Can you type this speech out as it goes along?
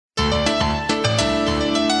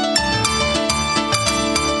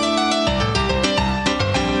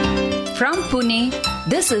Vinay.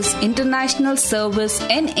 This is International Service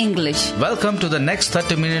in English. Welcome to the next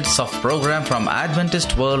 30 minutes of program from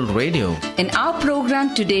Adventist World Radio. In our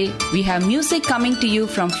program today, we have music coming to you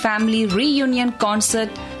from Family Reunion Concert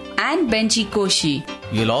and Benji Koshi.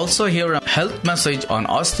 You'll also hear a health message on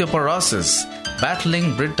osteoporosis,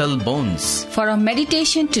 battling brittle bones. For our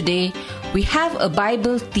meditation today, we have a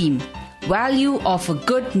Bible theme, Value of a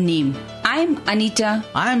Good Name. I'm Anita.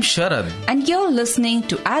 I'm Sharad. And you're listening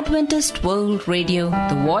to Adventist World Radio,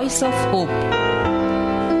 the voice of hope.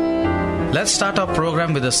 Let's start our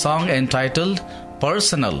program with a song entitled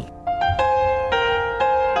Personal.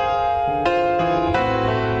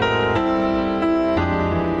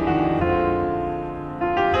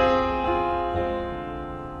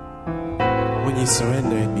 When you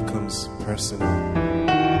surrender, it becomes personal.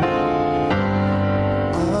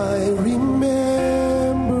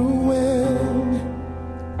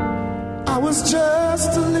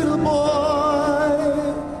 Just a little boy,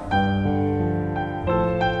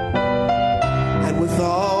 and with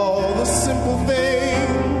all the simple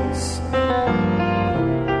things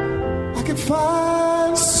I could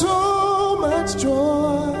find so much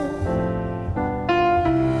joy,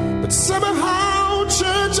 but somehow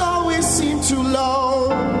church always seemed too long.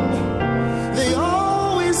 They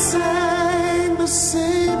always sang the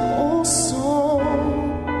same old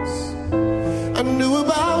songs. I knew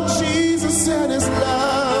about Jesus and his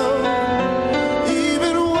love,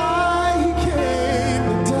 even why he came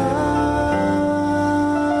to die.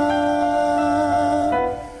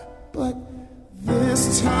 But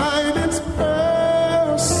this time it's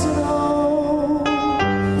personal,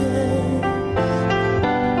 yeah.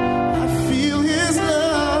 I feel his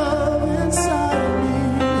love inside of me.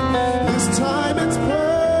 This time it's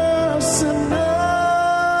personal,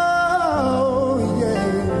 yeah.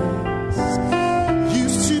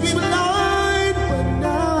 Used to be blind, but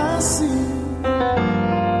now I see.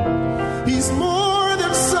 He's more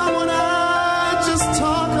than someone I just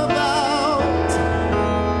talk about.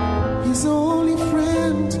 He's the only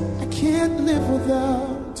friend I can't live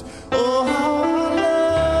without. Oh, how I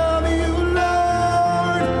love you,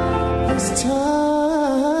 Lord. This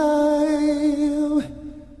time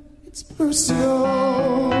it's personal.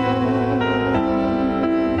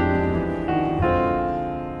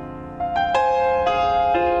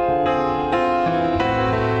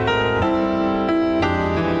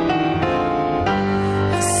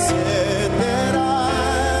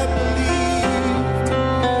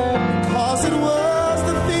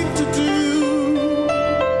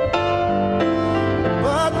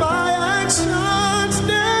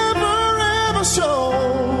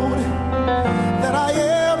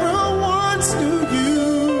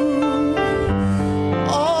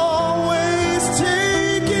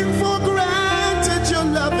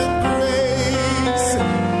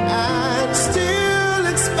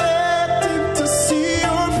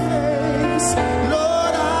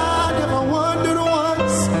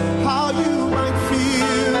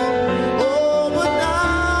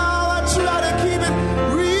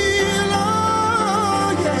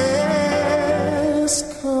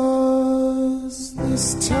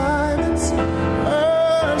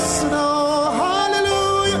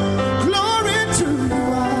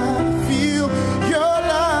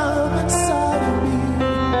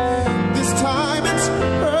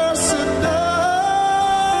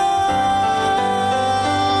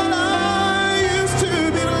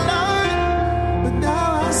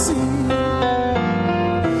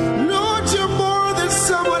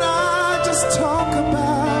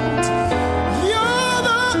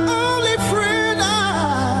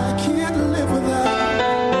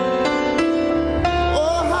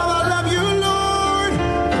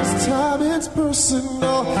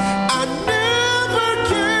 Personal. I never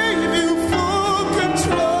gave you full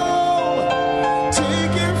control,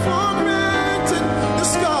 taking for granted the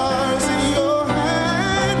scars in your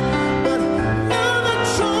hand, but now the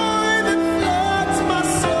joy that floods my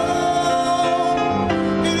soul,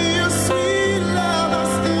 in your sweet love I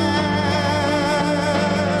stand,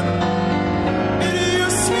 in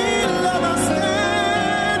your sweet love I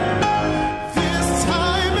stand. This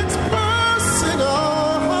time it's personal.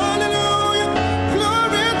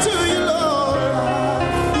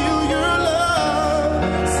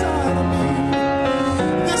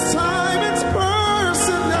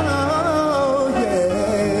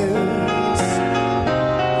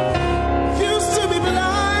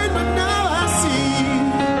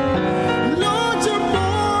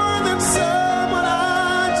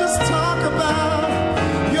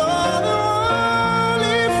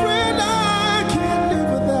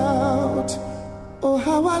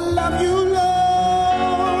 How I love you,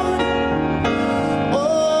 Lord.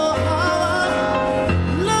 Oh, how I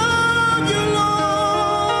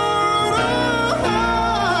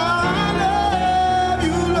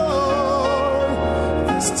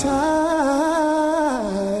this time.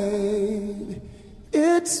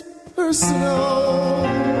 It's personal.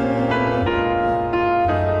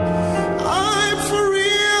 I'm for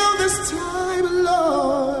real this time,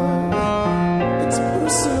 Lord. It's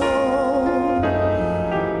personal.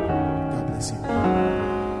 God bless you.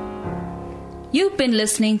 You've been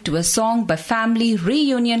listening to a song by Family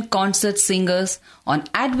Reunion Concert Singers on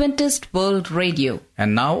Adventist World Radio.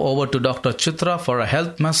 And now over to Dr. Chitra for a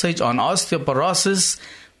health message on osteoporosis,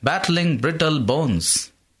 battling brittle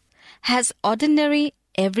bones. Has ordinary,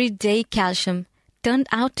 everyday calcium turned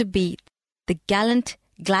out to be the gallant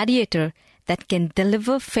gladiator that can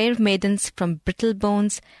deliver fair maidens from brittle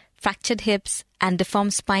bones, fractured hips, and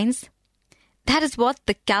deformed spines? That is what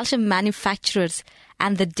the calcium manufacturers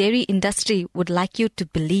and the dairy industry would like you to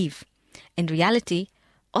believe. In reality,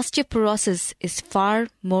 osteoporosis is far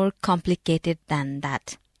more complicated than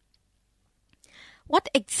that. What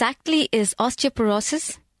exactly is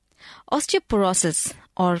osteoporosis? Osteoporosis,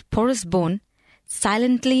 or porous bone,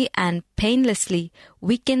 silently and painlessly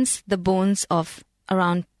weakens the bones of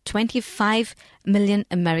around 25 million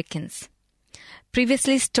Americans.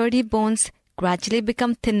 Previously sturdy bones gradually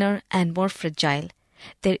become thinner and more fragile,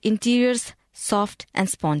 their interiors soft and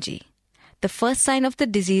spongy. The first sign of the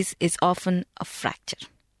disease is often a fracture.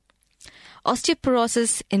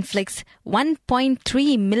 Osteoporosis inflicts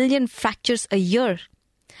 1.3 million fractures a year.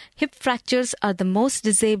 Hip fractures are the most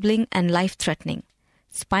disabling and life-threatening.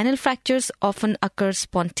 Spinal fractures often occur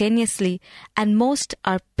spontaneously and most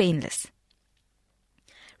are painless.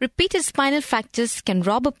 Repeated spinal fractures can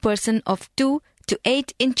rob a person of 2 to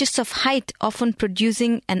 8 inches of height, often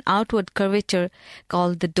producing an outward curvature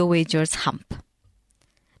called the dowager's hump.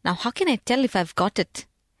 Now, how can I tell if I've got it?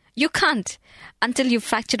 You can't until you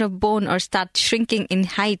fracture a bone or start shrinking in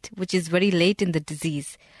height, which is very late in the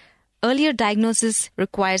disease. Earlier diagnosis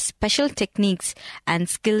requires special techniques and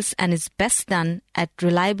skills and is best done at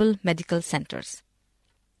reliable medical centers.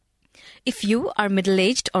 If you are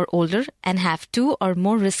middle-aged or older and have 2 or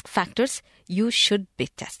more risk factors, you should be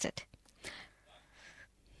tested.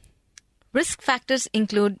 Risk factors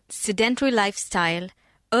include sedentary lifestyle,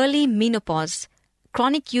 early menopause,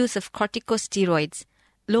 chronic use of corticosteroids,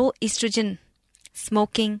 low estrogen,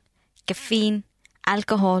 smoking, caffeine,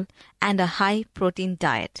 alcohol, and a high-protein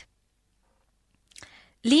diet.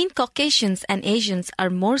 Lean Caucasians and Asians are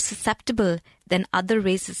more susceptible than other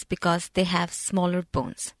races because they have smaller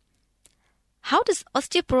bones. How does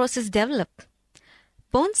osteoporosis develop?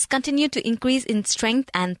 Bones continue to increase in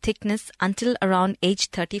strength and thickness until around age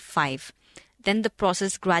 35. Then the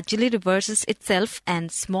process gradually reverses itself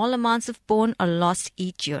and small amounts of bone are lost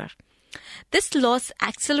each year. This loss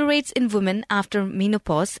accelerates in women after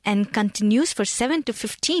menopause and continues for 7 to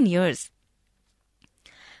 15 years.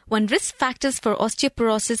 When risk factors for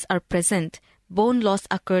osteoporosis are present, bone loss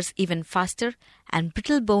occurs even faster and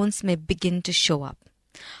brittle bones may begin to show up.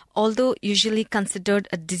 Although usually considered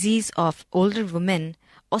a disease of older women,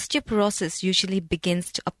 osteoporosis usually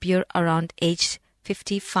begins to appear around age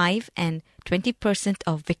 55 and 20%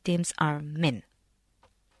 of victims are men.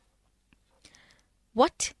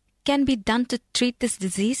 What can be done to treat this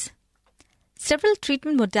disease? Several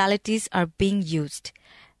treatment modalities are being used.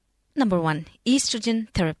 Number 1, estrogen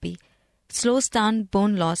therapy slows down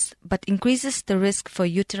bone loss but increases the risk for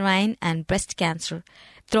uterine and breast cancer,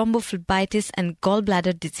 thrombophlebitis, and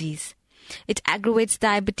gallbladder disease. It aggravates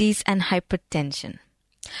diabetes and hypertension.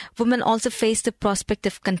 Women also face the prospect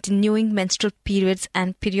of continuing menstrual periods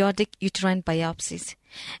and periodic uterine biopsies.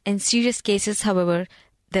 In serious cases, however,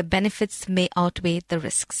 the benefits may outweigh the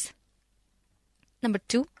risks. Number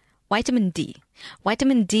 2, vitamin D.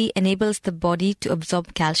 Vitamin D enables the body to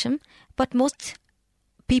absorb calcium, but most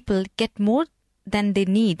people get more than they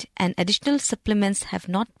need and additional supplements have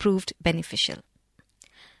not proved beneficial.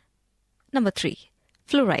 Number 3,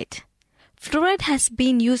 fluoride. Fluoride has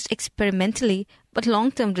been used experimentally, but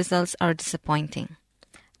long-term results are disappointing.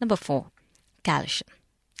 Number 4, calcium.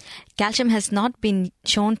 Calcium has not been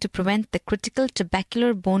shown to prevent the critical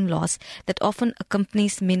trabecular bone loss that often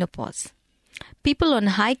accompanies menopause. People on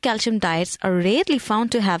high calcium diets are rarely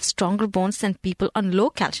found to have stronger bones than people on low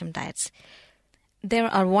calcium diets. There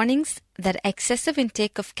are warnings that excessive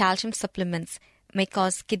intake of calcium supplements may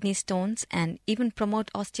cause kidney stones and even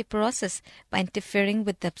promote osteoporosis by interfering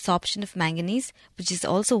with the absorption of manganese, which is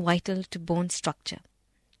also vital to bone structure.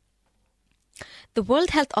 The World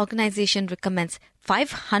Health Organization recommends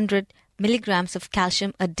 500 milligrams of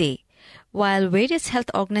calcium a day, while various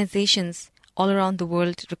health organizations all around the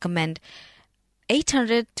world recommend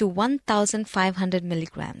 800 to 1,500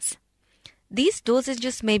 milligrams. These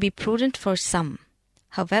dosages may be prudent for some.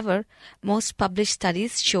 However, most published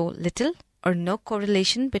studies show little or no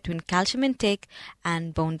correlation between calcium intake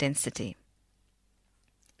and bone density.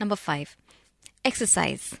 Number 5.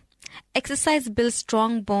 Exercise. Exercise builds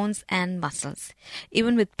strong bones and muscles.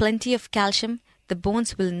 Even with plenty of calcium, the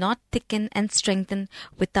bones will not thicken and strengthen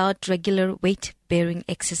without regular weight-bearing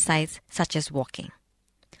exercise such as walking.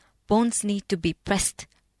 Bones need to be pressed,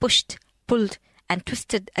 pushed, pulled, and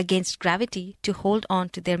twisted against gravity to hold on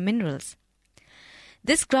to their minerals.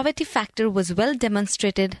 This gravity factor was well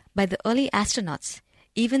demonstrated by the early astronauts.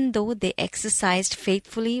 Even though they exercised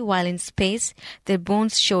faithfully while in space, their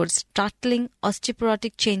bones showed startling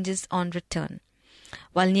osteoporotic changes on return.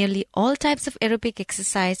 While nearly all types of aerobic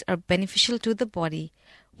exercise are beneficial to the body,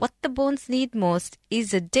 what the bones need most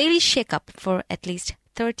is a daily shake-up for at least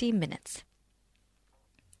 30 minutes.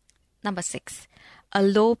 Number 6. A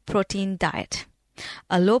low-protein diet.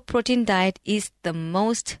 A low-protein diet is the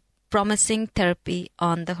most promising therapy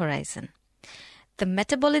on the horizon. The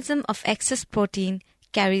metabolism of excess protein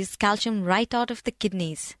carries calcium right out of the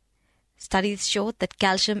kidneys. Studies show that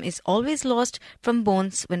calcium is always lost from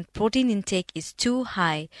bones when protein intake is too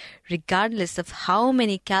high, regardless of how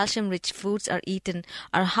many calcium-rich foods are eaten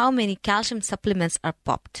or how many calcium supplements are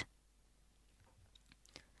popped.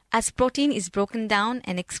 As protein is broken down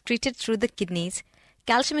and excreted through the kidneys,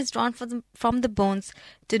 calcium is drawn from the bones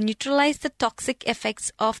to neutralize the toxic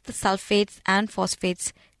effects of the sulfates and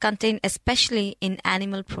phosphates contained especially in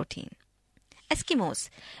animal protein. Eskimos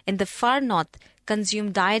in the far north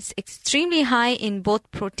consume diets extremely high in both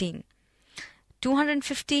protein,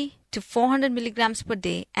 250 to 400 milligrams per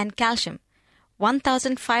day, and calcium,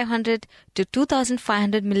 1,500 to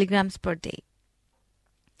 2,500 milligrams per day.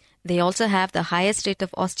 They also have the highest rate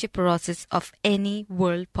of osteoporosis of any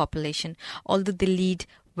world population, although they lead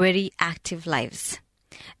very active lives.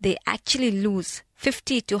 They actually lose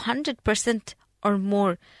 50 to 100% or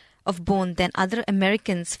more of bone than other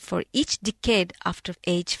Americans for each decade after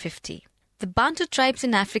age 50. The Bantu tribes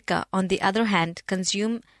in Africa, on the other hand,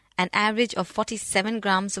 consume an average of 47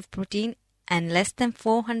 grams of protein and less than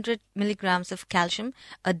 400 milligrams of calcium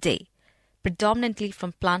a day, predominantly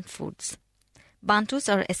from plant foods. Bantus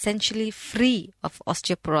are essentially free of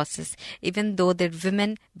osteoporosis, even though their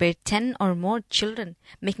women bear 10 or more children,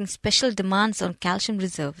 making special demands on calcium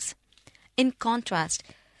reserves. In contrast,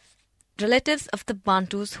 relatives of the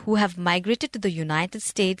Bantus who have migrated to the United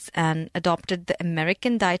States and adopted the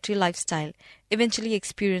American dietary lifestyle eventually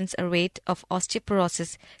experience a rate of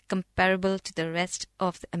osteoporosis comparable to the rest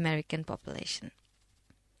of the American population.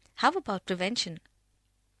 How about prevention?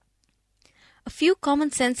 A few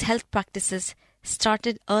common sense health practices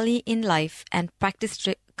started early in life and practiced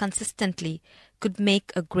consistently could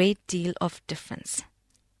make a great deal of difference.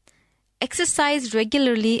 Exercise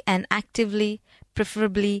regularly and actively,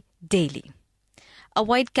 preferably daily.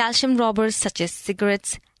 Avoid calcium robbers such as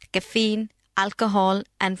cigarettes, caffeine, alcohol,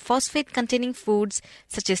 and phosphate-containing foods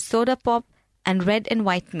such as soda pop and red and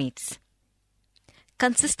white meats.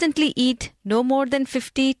 Consistently eat no more than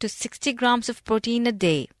 50 to 60 grams of protein a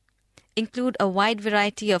day. Include a wide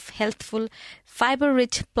variety of healthful,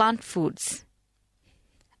 fiber-rich plant foods.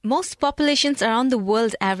 Most populations around the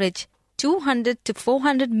world average 200 to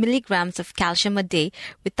 400 milligrams of calcium a day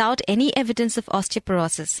without any evidence of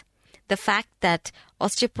osteoporosis. The fact that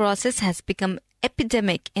osteoporosis has become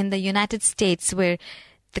epidemic in the United States, where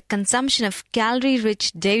the consumption of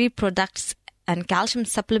calorie-rich dairy products and calcium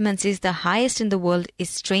supplements is the highest in the world, is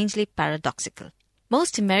strangely paradoxical.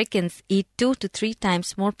 Most Americans eat 2 to 3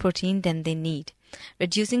 times more protein than they need.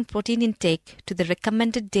 Reducing protein intake to the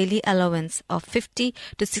recommended daily allowance of 50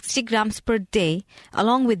 to 60 grams per day,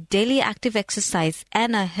 along with daily active exercise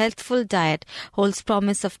and a healthful diet, holds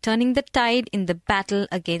promise of turning the tide in the battle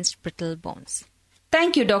against brittle bones.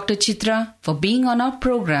 Thank you, Dr. Chitra, for being on our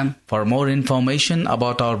program. For more information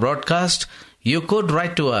about our broadcast, you could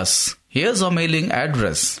write to us. Here's our mailing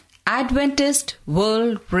address. Adventist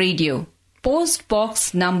World Radio, Post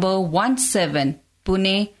Box number 17,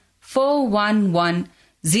 Pune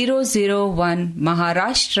 411001,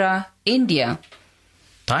 Maharashtra, India.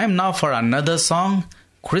 Time now for another song,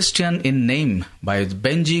 Christian in Name by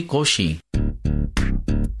Benji Koshi.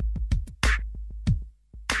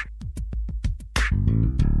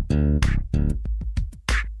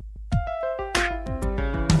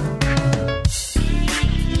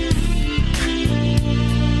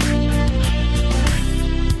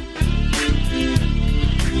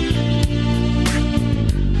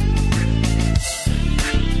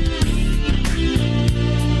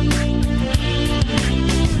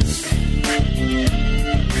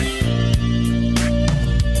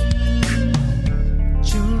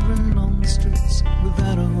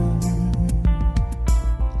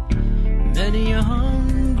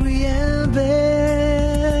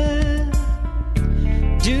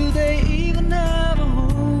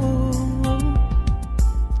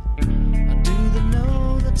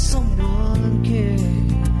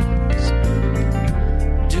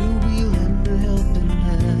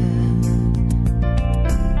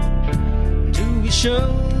 show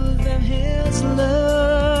them His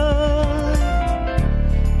love?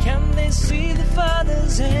 Can they see the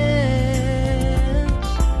Father's hands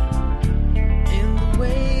in the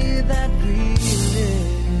way that we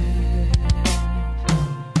live?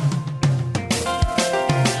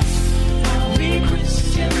 Are we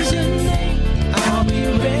Christians in name? Are we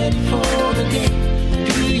ready for the game?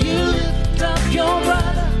 Do you lift up your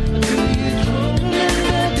brother? Or do you throw him in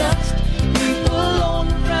the dust? People all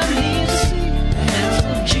around here see the hands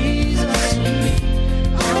of Jesus in me.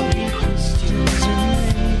 Are we Christians in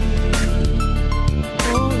name?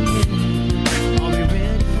 Oh yeah. Are we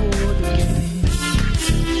ready for the game?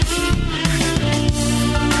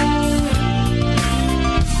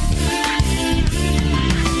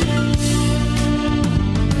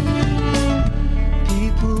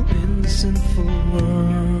 People in the sinful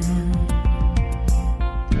world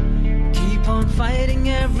keep on fighting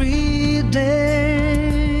every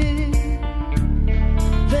day.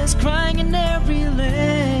 There's crying in every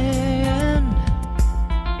land,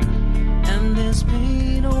 and there's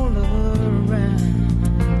pain all around.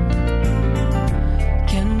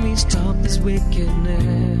 Can we stop this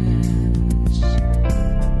wickedness?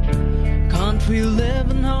 Can't we live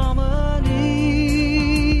in harmony?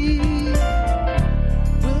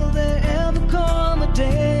 Will there ever come a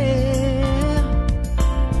day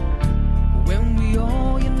when we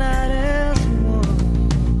all unite as one?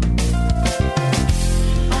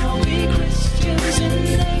 Are we Christians in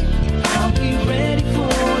name? Are we ready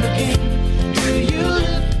for the game? Do you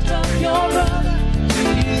lift up your brother? Do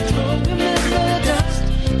you throw him in the dust?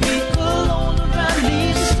 People all around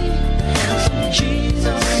need to see the hands of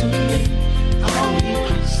Jesus in me. Are we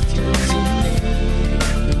Christians in name?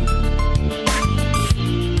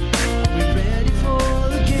 Are we ready for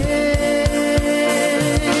the game?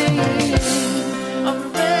 I'm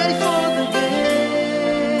ready for the game.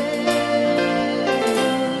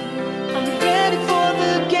 I'm ready for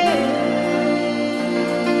the game.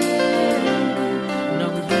 And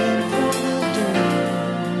I'm ready for the day.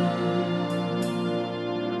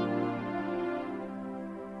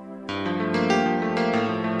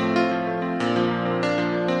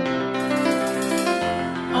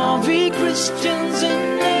 Are we Christians in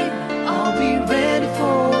name? Are we ready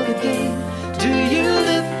for the game? Do you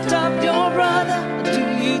lift up your brother? Or do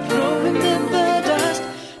you throw him in the dust?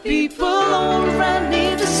 People all around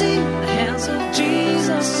need to see the hands of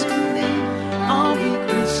Jesus in me. Are we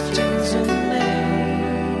Christians in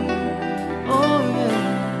name? Oh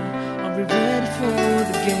yeah. Are we ready for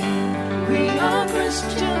the game? We are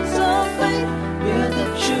Christians of faith. We're the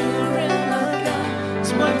children of God.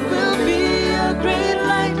 So what will be a great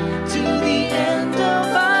light to the end of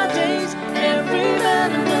our days? Every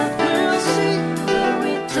man and earth will see the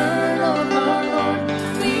return of our Lord.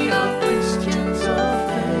 We are Christians of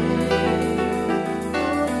faith.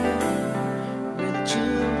 We're the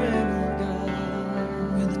children of God.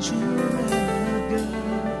 We're the children of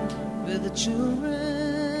God. We're the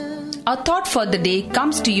children. Our thought for the day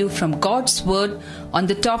comes to you from God's Word on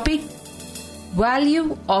the topic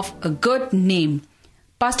Value of a Good Name.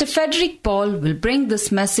 Pastor Frederick Paul will bring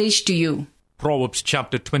this message to you. Proverbs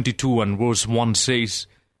chapter 22 and verse 1 says,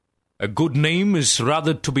 "A good name is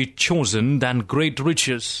rather to be chosen than great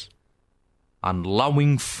riches, and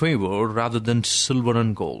loving favor rather than silver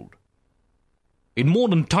and gold." In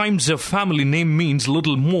modern times, a family name means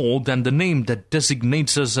little more than the name that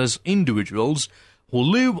designates us as individuals who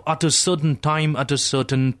live at a certain time at a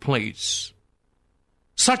certain place.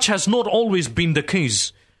 Such has not always been the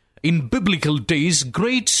case. In biblical days,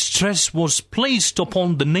 great stress was placed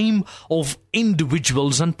upon the name of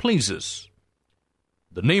individuals and places.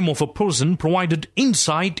 The name of a person provided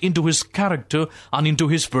insight into his character and into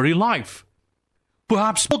his very life.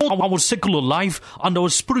 Perhaps both our secular life and our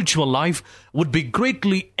spiritual life would be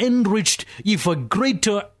greatly enriched if a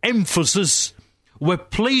greater emphasis were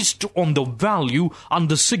placed on the value and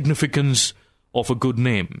the significance of a good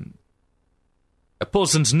name. A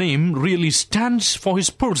person's name really stands for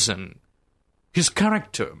his person, his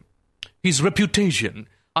character, his reputation,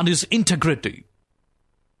 and his integrity.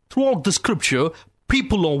 Throughout the scripture,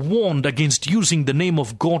 people are warned against using the name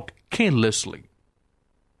of God carelessly.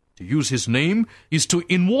 To use his name is to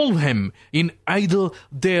involve him in either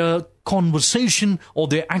their conversation or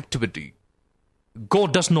their activity.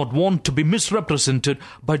 God does not want to be misrepresented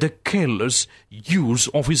by the careless use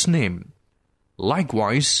of his name.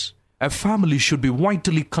 Likewise, a family should be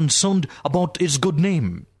vitally concerned about its good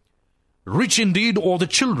name. Rich indeed are the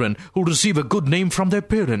children who receive a good name from their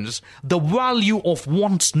parents. The value of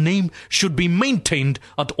one's name should be maintained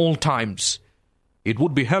at all times. It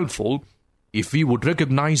would be helpful if we would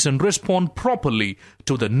recognize and respond properly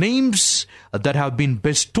to the names that have been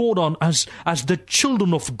bestowed on us as the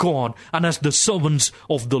children of God and as the servants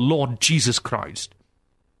of the Lord Jesus Christ.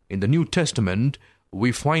 In the New Testament,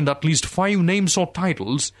 we find at least 5 names or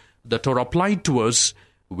titles that are applied to us,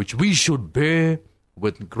 which we should bear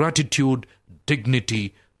with gratitude,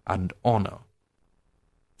 dignity, and honor.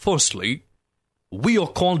 Firstly, we are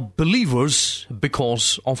called believers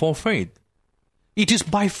because of our faith. It is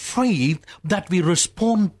by faith that we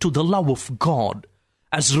respond to the love of God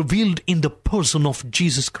as revealed in the person of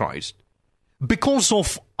Jesus Christ. Because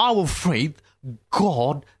of our faith,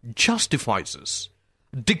 God justifies us,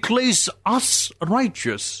 declares us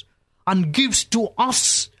righteous, and gives to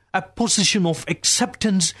us a position of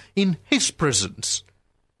acceptance in His presence.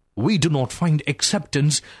 We do not find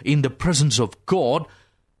acceptance in the presence of God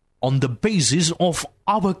on the basis of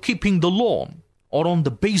our keeping the law or on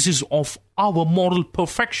the basis of our moral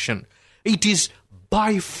perfection. It is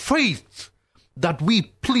by faith that we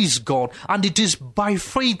please God, and it is by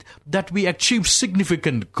faith that we achieve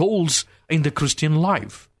significant goals in the Christian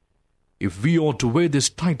life. If we are to wear this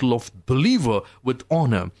title of believer with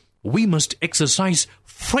honor, we must exercise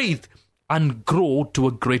faith and grow to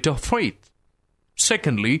a greater faith.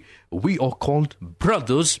 Secondly, we are called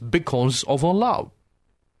brothers because of our love.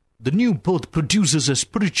 The new birth produces a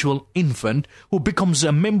spiritual infant who becomes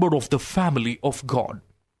a member of the family of God.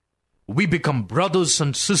 We become brothers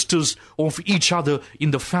and sisters of each other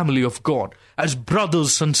in the family of God. As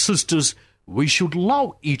brothers and sisters, we should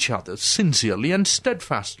love each other sincerely and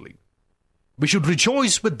steadfastly. We should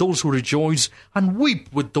rejoice with those who rejoice and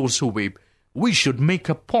weep with those who weep. We should make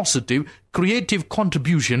a positive, creative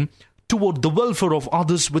contribution toward the welfare of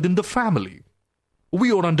others within the family.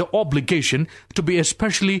 We are under obligation to be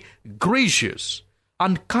especially gracious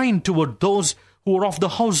and kind toward those who are of the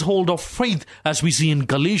household of faith, as we see in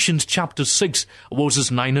Galatians chapter 6, verses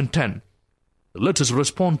 9 and 10. Let us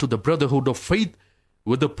respond to the brotherhood of faith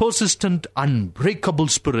with a persistent, unbreakable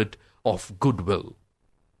spirit of goodwill.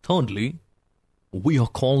 Thirdly, we are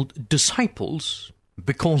called disciples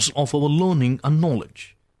because of our learning and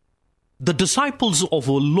knowledge. The disciples of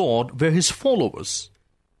our Lord were His followers.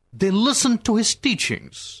 They listened to His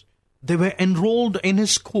teachings. They were enrolled in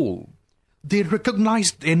His school. They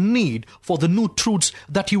recognized their need for the new truths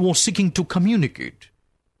that He was seeking to communicate.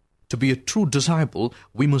 To be a true disciple,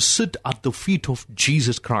 we must sit at the feet of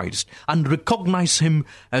Jesus Christ and recognize Him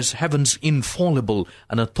as heaven's infallible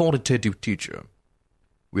and authoritative teacher.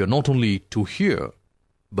 We are not only to hear,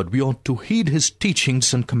 but we ought to heed His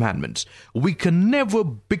teachings and commandments. We can never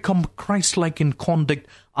become Christ-like in conduct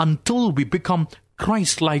until we become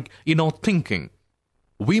Christ-like in our thinking.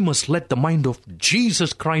 We must let the mind of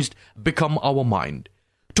Jesus Christ become our mind.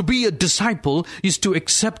 To be a disciple is to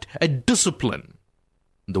accept a discipline.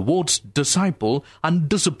 The words disciple and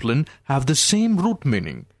discipline have the same root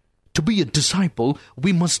meaning. To be a disciple,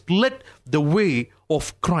 we must let the way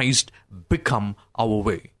of Christ become our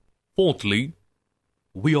way. Fourthly,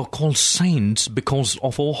 we are called saints because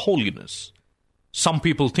of our holiness. Some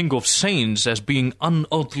people think of saints as being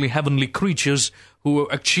unearthly heavenly creatures who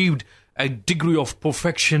have achieved a degree of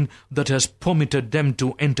perfection that has permitted them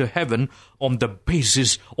to enter heaven on the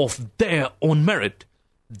basis of their own merit.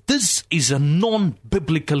 This is a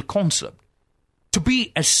non-biblical concept. To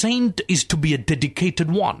be a saint is to be a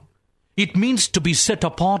dedicated one. It means to be set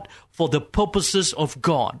apart for the purposes of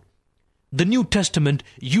God. The New Testament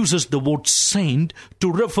uses the word saint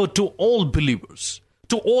to refer to all believers,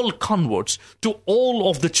 to all converts, to all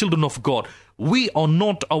of the children of God. We are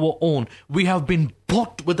not our own. We have been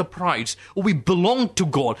bought with a price. We belong to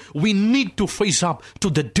God. We need to face up to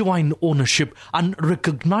the divine ownership and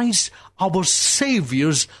recognize our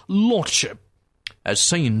Savior's lordship. As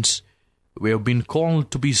saints, we have been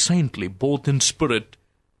called to be saintly both in spirit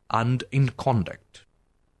and in conduct.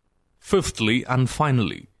 Fifthly and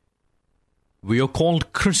finally, we are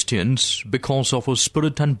called Christians because of our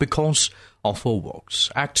spirit and because of our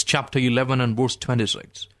works. Acts chapter 11 and verse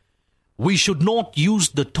 26. We should not use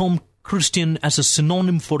the term Christian as a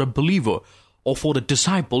synonym for a believer or for a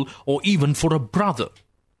disciple or even for a brother.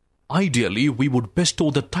 Ideally, we would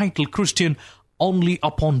bestow the title Christian only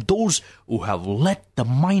upon those who have let the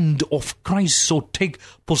mind of Christ so take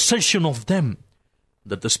possession of them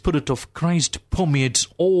that the Spirit of Christ permeates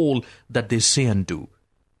all that they say and do.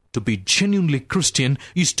 To be genuinely Christian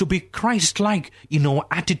is to be Christ-like in our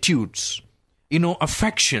attitudes, in our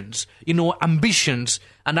affections, in our ambitions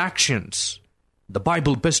and actions. The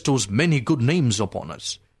Bible bestows many good names upon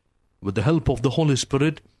us. With the help of the Holy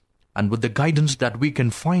Spirit and with the guidance that we can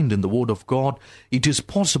find in the Word of God, it is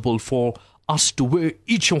possible for us to wear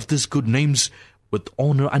each of these good names with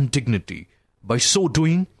honor and dignity, By so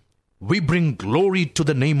doing, we bring glory to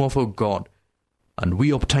the name of our God, and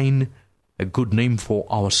we obtain a good name for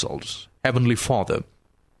ourselves. Heavenly Father,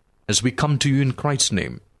 as we come to you in Christ's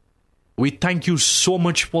name, we thank you so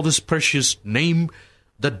much for this precious name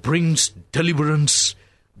that brings deliverance,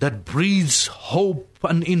 that breathes hope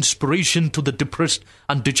and inspiration to the depressed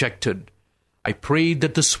and dejected. I pray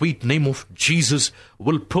that the sweet name of Jesus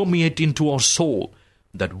will permeate into our soul,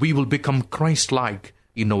 that we will become Christ-like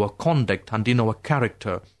in our conduct and in our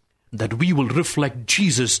character, that we will reflect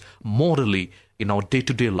Jesus morally in our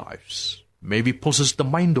day-to-day lives. May we possess the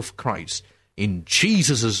mind of Christ. In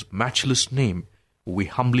Jesus' matchless name, we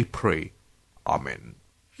humbly pray. Amen.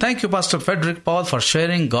 Thank you, Pastor Frederick Paul, for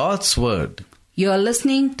sharing God's Word. You are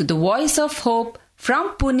listening to the Voice of Hope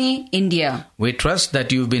from Pune, India. We trust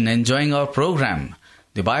that you've been enjoying our program.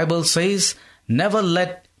 The Bible says, never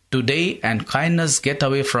let today and kindness get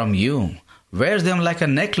away from you. Wear them like a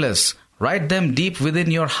necklace. Write them deep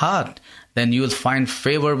within your heart. Then you will find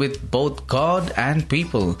favor with both God and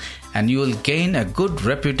people, and you will gain a good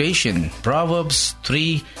reputation. Proverbs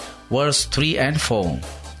 3, verse 3 and 4.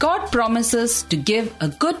 God promises to give a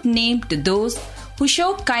good name to those who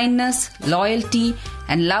show kindness, loyalty,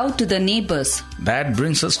 and love to their neighbors. That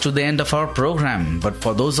brings us to the end of our program. But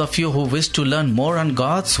for those of you who wish to learn more on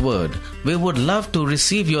God's Word, we would love to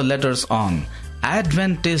receive your letters on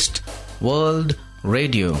Adventist World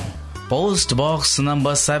Radio, Post Box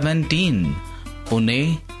number 17,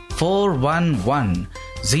 Pune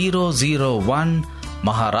 411001,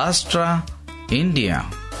 Maharashtra, India.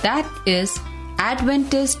 That is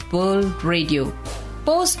Adventist World Radio,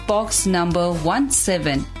 Post Box number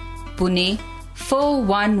 17, Pune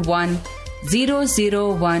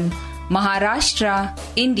 411001, Maharashtra,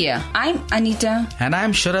 India. I'm Anita. And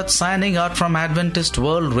I'm Sharat, signing out from Adventist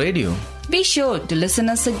World Radio. Be sure to listen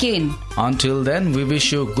us again. Until then, we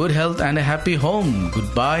wish you good health and a happy home.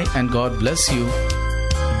 Goodbye and God bless you.